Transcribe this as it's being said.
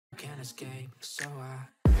escape, so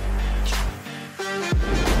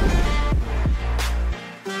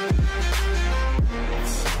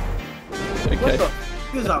Okay.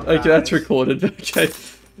 Up, Okay, that's recorded. Okay.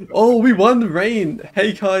 Oh, we won the rain.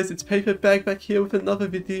 Hey guys, it's PaperBag back here with another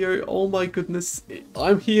video. Oh my goodness.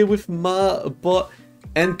 I'm here with Ma, Bot,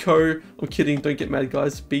 and Co. I'm kidding, don't get mad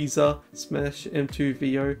guys. Beezer, Smash, M2,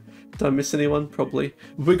 VO. Did I miss anyone? Probably.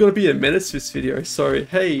 We're gonna be a menace this video, so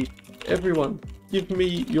hey, everyone, give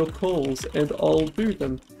me your calls and I'll do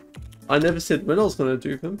them. I never said when I was gonna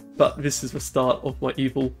do them, but this is the start of my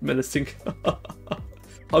evil menacing.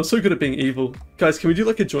 I'm so good at being evil. Guys, can we do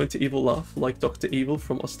like a joint to evil laugh, like Dr. Evil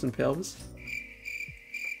from Austin Powers?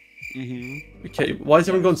 Okay, why has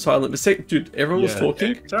everyone gone silent? Dude, everyone was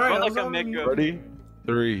talking. Sorry, like a mega. Ready?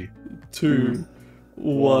 3, 2,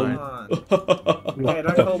 1. Okay,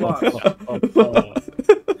 don't hold on.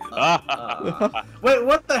 Wait,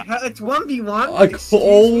 what the hell? It's 1v1? I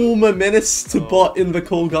call my menace to Bot in the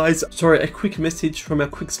call, guys. Sorry, a quick message from our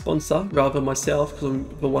quick sponsor, rather myself, because I'm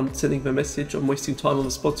the one sending the message. I'm wasting time on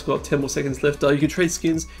the spot, got 10 more seconds left. You can trade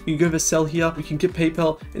skins, you can go to sell here, you can get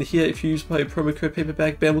PayPal, and here if you use my promo code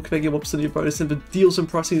PaperBag, BeGambleAware, get 1% of your bonus, and the deals and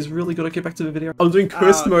pricing is really good. Okay, back to the video. I'm doing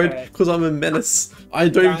cursed mode because I'm a menace. I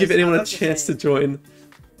don't even give anyone a chance to join.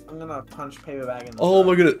 I'm gonna punch PaperBag in the Oh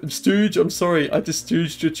my god, Stooge, I'm sorry, I just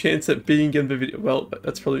stooged your chance at being in the video. Well,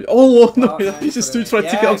 that's probably. Oh no, you just stooged my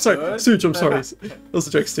ticket. I'm sorry, Stooge, I'm sorry. That was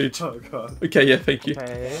a joke, Stooge. Oh god. Okay, yeah, thank you.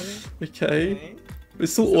 Okay.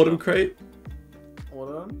 It's still Autumn Crate.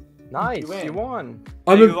 Autumn? Nice, you won.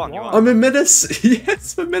 I'm You won. a menace.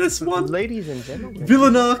 Yes, a menace won. Ladies and gentlemen.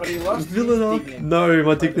 Villanark. No,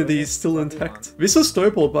 my dignity is still intact. This was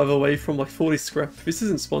snowballed, by the way, from like 40 scrap. This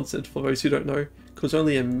isn't sponsored for those who don't know, because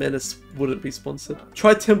only a menace wouldn't be sponsored.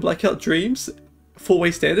 Try 10 Blackout Dreams.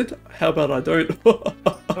 4-way standard? How about I don't?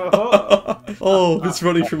 Oh, it's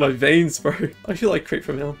running through my veins, bro. I feel like creep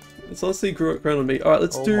from hell. It's honestly grown on me. Alright,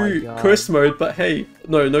 let's do curse mode, but hey,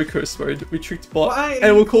 no curse mode. We tricked Bot,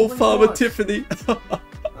 and we'll call Farmer Tiffany.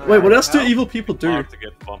 Wait, what else do evil people do?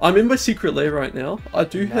 I'm in my secret lair right now. I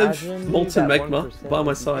do have Molten Magma by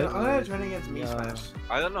my side. I'm gonna join against me, Smash.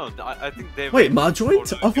 I don't know. I think they. Wait, Ma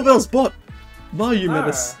joined? I thought that was Bot. Ma, you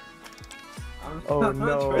menace. I'm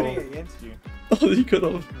not joining against you. Oh, you could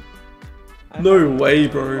have. No way,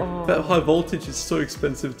 bro. That high voltage is so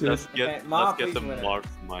expensive, dude. Let's get the Mark's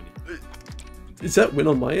money. Is that win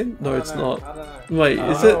on my end? No, it's not. I don't know. Wait,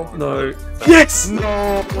 is it? No. Yes!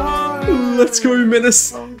 No! Let's go,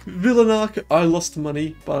 Menace! Villanark. I lost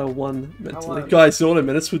money, but I won mentally. Guys, you know what a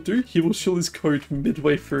Menace would do? He will shill his code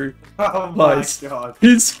midway through. Oh my god.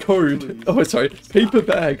 His code. Please. Oh, sorry.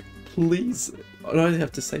 PaperBag. Please. I don't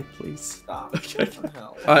have to say please. Stop. Okay.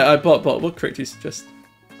 But what crate do you suggest?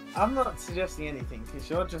 I'm not suggesting anything, because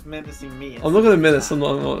you're just menacing me. I'm not gonna menace,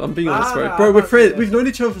 I'm being honest, bro. Bro, we're friends. We've known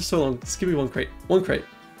each other for so long. Just give me one crate. One crate.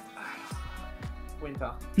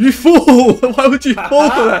 Winter. You fool! Why would you fall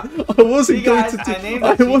for that? I wasn't going to do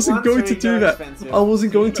I wasn't going to do that. I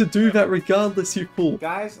wasn't going to do that regardless, you fool.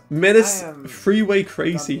 Guys, Menace, freeway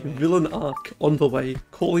crazy, Villanark on the way,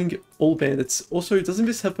 calling all bandits. Also, doesn't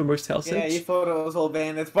this have the most house edge? Yeah, you thought it was all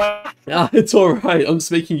bandits, but ah, it's alright. I'm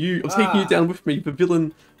taking you down with me. The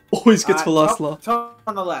villain always gets the last laugh. Top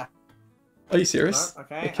on the left. Are you serious? No?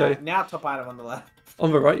 Okay. Okay. Now top item on the left.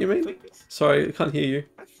 On the right, you mean? Please. Sorry, I can't hear you.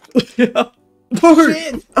 Yeah. No!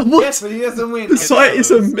 Shit! What? Yes, but he doesn't win. The site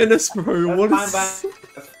is a menace, bro. What is... That's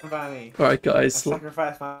fine by me. Alright, guys.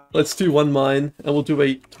 Let's do one mine, and we'll do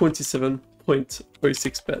a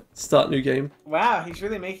 27.06 bet. Start new game. Wow, he's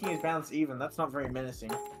really making his balance even. That's not very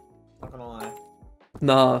menacing. Not gonna lie.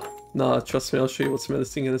 Nah, trust me, I'll show you what's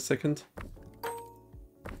menacing in a second.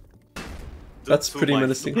 That's pretty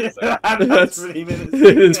menacing. That's pretty menacing.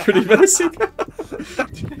 It is pretty menacing.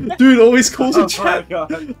 Dude always calls in chat.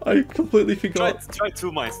 God. I completely forgot. Try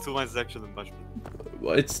 2 mines. 2 mines is actually much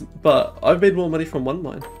better. But I've made more money from 1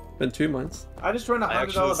 mine than 2 mines. I just joined a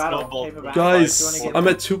 $100 battle. PaperBag. Guys, I'm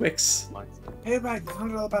at 2x. PaperBag,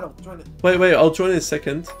 $100 battle. Join it. Wait, I'll join in a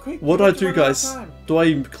second. Quick, what do I do, guys? Do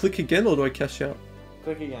I click again or do I cash out?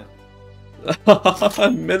 Click again.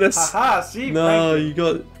 Menace. Haha, see, no, you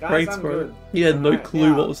got pranked, bro. He had no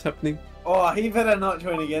clue what was happening. Oh, he better not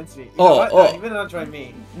join against me. He better not join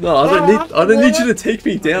me. No, I don't need you to take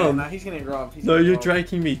me down. No, he's gonna rob. No, you're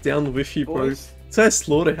dragging me down with you, bro. It's a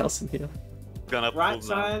slaughterhouse in here. Right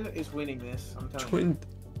side is winning this. I'm telling you.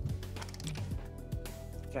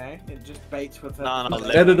 Okay, it just baits with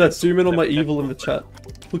the... Editor, zoom in on my evil in the chat.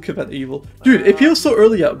 Look at that evil. Dude, if you saw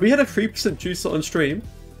earlier, we had a 3% juice on stream,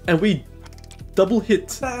 and we double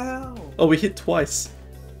hit. Oh, we hit twice.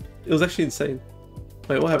 It was actually insane.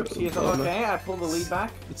 Wait, what happened? Yes, Oh, no. okay, I pulled the lead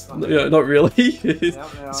back. It's yeah, not really. This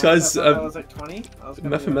No, guy's I was like 20. I was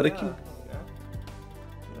mathematically.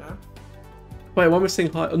 Yeah. Wait, why am I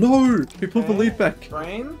saying hi? No! We pulled the lead back.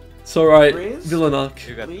 Brain? It's alright. Riz? Villain arc.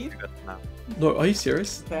 You got Lead? now. No, are you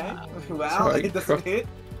serious? Okay. Wow, Sorry, it doesn't crap. hit.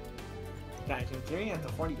 Guys, in theory, you have a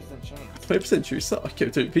 40% chance. 20% juice. Okay,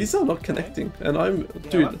 dude, these are not connecting. And I'm.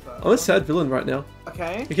 Dude, what the- I'm a sad villain right now.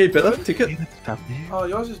 Okay. Okay, better. Good. Ticket. Oh,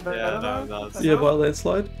 yours is better. Yeah, better no, though? it's- Yeah, by a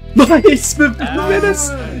landslide. Nice! Menace!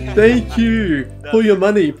 Thank you for your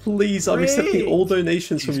money. Please, I'm accepting all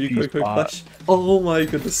donations from you, Coco Clash. Oh my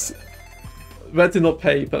goodness. That did not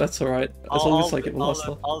pay, but that's alright. As long as I get the last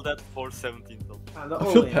one. All that for 17. I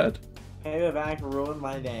feel bad. PaperBag ruined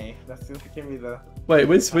my day. That's gonna give me the. Wait,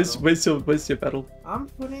 where's your battle? I'm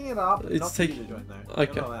putting it up. It's not take- for you to join though.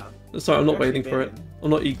 Okay. You're not allowed. Sorry, I'm not You're waiting actually for it. banned.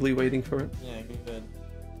 I'm not eagerly waiting for it. Yeah, good.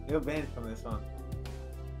 You're banned from this one.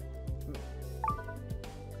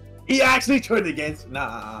 He actually joined against.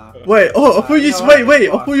 Nah. Wait, oh, I thought you. you know Wait, what? wait,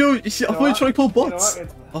 It's I thought you. I You thought know you were what? trying to call You know bots.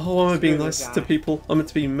 what? Oh, am I being Screw nice this to guy. people? I'm meant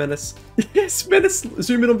to be menace. Yes, menace.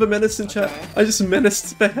 Zoom in on the menace in chat. Okay. I just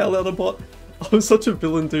menaced the hell out of bot. I'm such a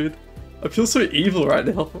villain, dude. I feel so evil right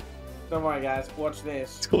now. Don't worry, guys. Watch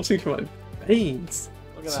this. It's coursing through my veins.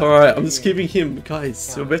 Look at It's that. alright. I'm just giving him,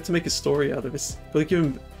 guys. Yeah. We have to make a story out of this. Gotta give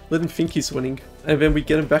him, let him think he's winning, and then we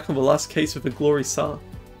get him back on the last case with a glory star.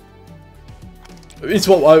 It's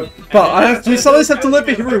what I. But I have. We sometimes have to let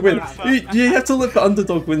the hero win. You have to let the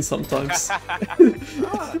underdog win sometimes.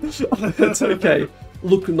 It's okay.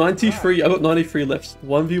 Look, 93. I got 93 left.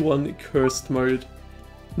 1v1 cursed mode.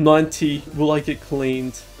 90. Will I get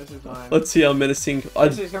cleaned? This is mine. Let's see how menacing.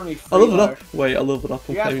 This is gonna be free I leveled though. up. Wait, I leveled up.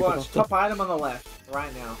 I'm You guys claiming it watch. after. Top item on the left,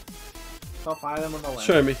 right now. Top item on the left.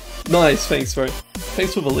 Show me. Nice, thanks, bro.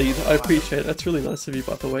 Thanks for the lead. I appreciate it. That's really nice of you,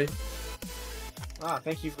 by the way. Ah,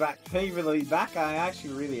 thank you for the lead back. I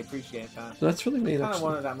actually really appreciate that. That's really mean, I kind of actually.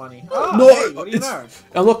 wanted that money. Oh, No, hey, what do you know?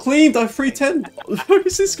 I'm not cleaned. I'm free 10.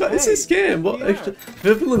 Who's this guy? It's a scam. What? yeah.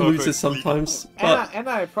 The villain loses sometimes, but And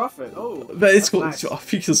I profit. Oh, but it's that's cool. nice. I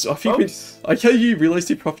think we, Folks. I how you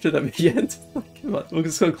realized you profited at the end. We're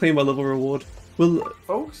just gonna claim my level reward. Well,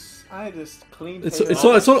 Folks, I just cleaned. it's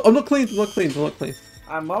not. I'm not clean. I'm not clean. I'm not clean.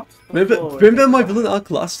 I'm up. Remember my villain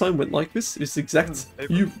arc last time went like this? It's exact.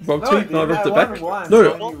 You robbed me, and I robbed it back.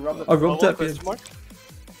 No, I robbed that bit.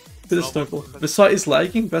 Bit of snowball. The site is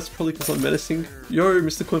lagging. That's probably because I'm menacing. Yo,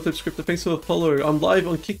 Mr. Cornflip Scripter, thanks for the follow. I'm live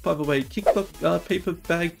on Kick, by the way. Kick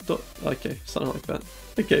PaperBag. Okay, something like that.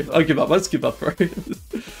 Okay, I'll give up. Let's give up, bro.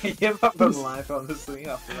 Give up on life, honestly,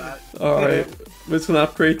 after that. Alright, we're just gonna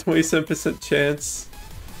upgrade 27% chance.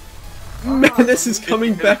 Menace is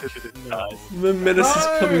coming back. The menace is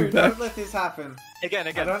coming back. Don't let this happen. Again.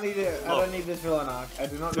 I don't need it. I don't need this villain arc. I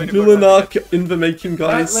do not need Villain arc in the making,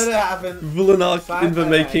 guys. Don't let it happen. Villain arc in the Bye.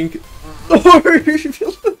 making.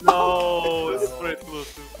 No, it's pretty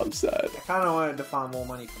close. I'm sad. I kind of wanted to farm more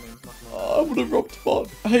money from him. not gonna lie. Oh, I would have robbed bot.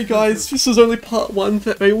 Hey guys, this is only part 1.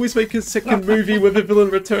 They always make a second movie where the villain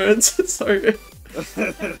returns, so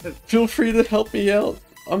feel free to help me out.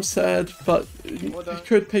 I'm sad, but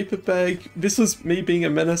code PaperBag. This was me being a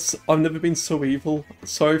menace. I've never been so evil.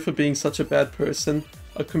 Sorry for being such a bad person.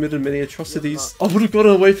 I committed many atrocities. I would have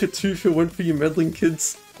gotten away for 2 if it weren't for you meddling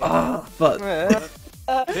kids. But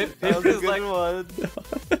Paper is like one.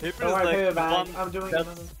 Paper is Don't worry, like PaperBag. one. I'm doing That's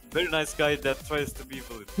it. very nice guy that tries to be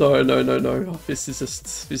evil. no. This is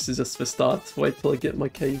just the start. Wait till I get my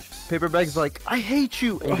cave. PaperBag's like, I hate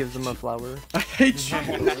you, and gives him a flower. I hate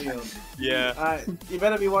you. Yeah. You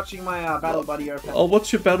better be watching my battle buddy open. I'll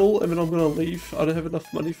watch your battle and then I'm gonna leave. I don't have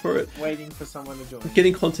enough money for it. Waiting for someone to join.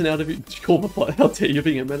 Getting content out of you. Call my bot. How dare you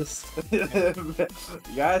being a menace? You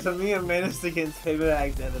guys, I'm being a menace against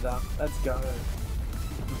PaperBag's editor. Let's go.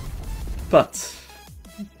 But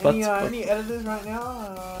Any editors right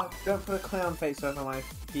now? Don't put a clown face over my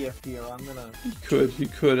PFP or I'm gonna... you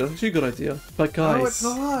could. That's actually a good idea. But guys, No, it's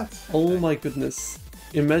not! oh my goodness.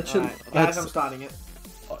 Imagine... Alright, guys, I'm starting it.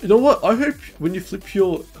 You know what? I hope when you flip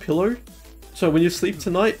your pillow, so when you sleep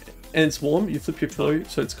tonight and it's warm, you flip your pillow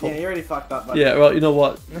so it's cold. Yeah, you already fucked up, buddy. Yeah, well, you know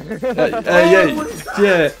what? What is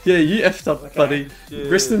that? Yeah, you effed up, Okay. buddy. Dude.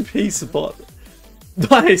 Rest in peace, bot.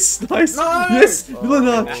 Nice. No! Yes, villain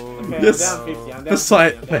arc. Okay, Yes. I'm down 50, I'm down The 50,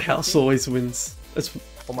 site, I'm the down house 50. always wins. That's,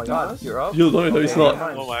 Oh my god, you're up? no, he's Okay.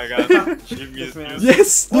 not. Oh my god. Jimmy is man. used.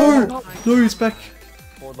 Yes! No, he's back.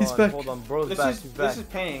 He's back. Hold on, bro's This back, is, he's back. this is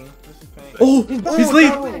paying. This is paying. Oh, he's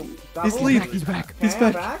lead. Double? He's lead. He's back. He's Okay,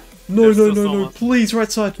 I'm back. No, There's no, still no, no. someone. Please,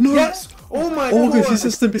 right side. No. Yes! Oh my Oh, god! good. He's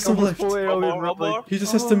just a miss on the left. One more. He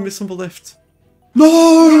just has to miss on the left.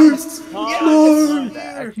 No! Yes! No!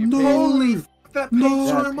 Yes! No! Holy That paid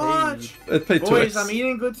so much. It paid 2x. Boys, I'm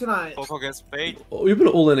eating good tonight. Coco gets paid. Oh, you put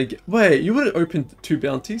it all in again. Wait, you wouldn't open 2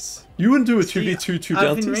 bounties? You wouldn't do a 2v2 2 I've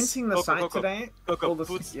bounties? been rinsing the site Coco, today. Coco, All put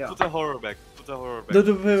the- yeah. the horror back. Put the horror back.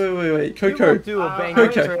 No, wait. Coco. Do a bang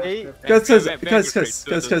Coco. trade. Guys,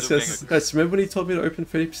 Bang, remember when he told me to open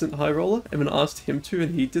 30% high roller? And when I asked him to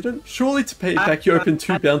and he didn't? Surely to pay it back you open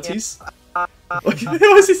 2 bounties? Okay,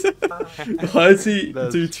 why does he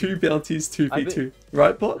do 2 bounties 2v2?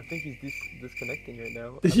 Right, bot? I think he's disconnecting right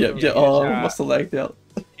now. Yeah, oh, must have lagged out.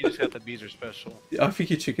 He just got the Beezer special. I think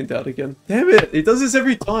he chickened out again. Damn it, he does this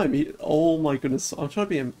every time. Oh my goodness, I'm trying to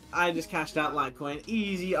be him. I just cashed out Litecoin.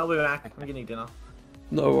 Easy, I'll be back. I'm getting dinner.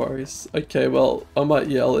 No worries. Okay, well, I might,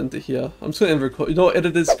 I'll end it here. I'm just gonna end the record. You know what,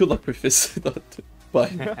 editors, good luck with this.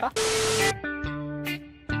 Bye.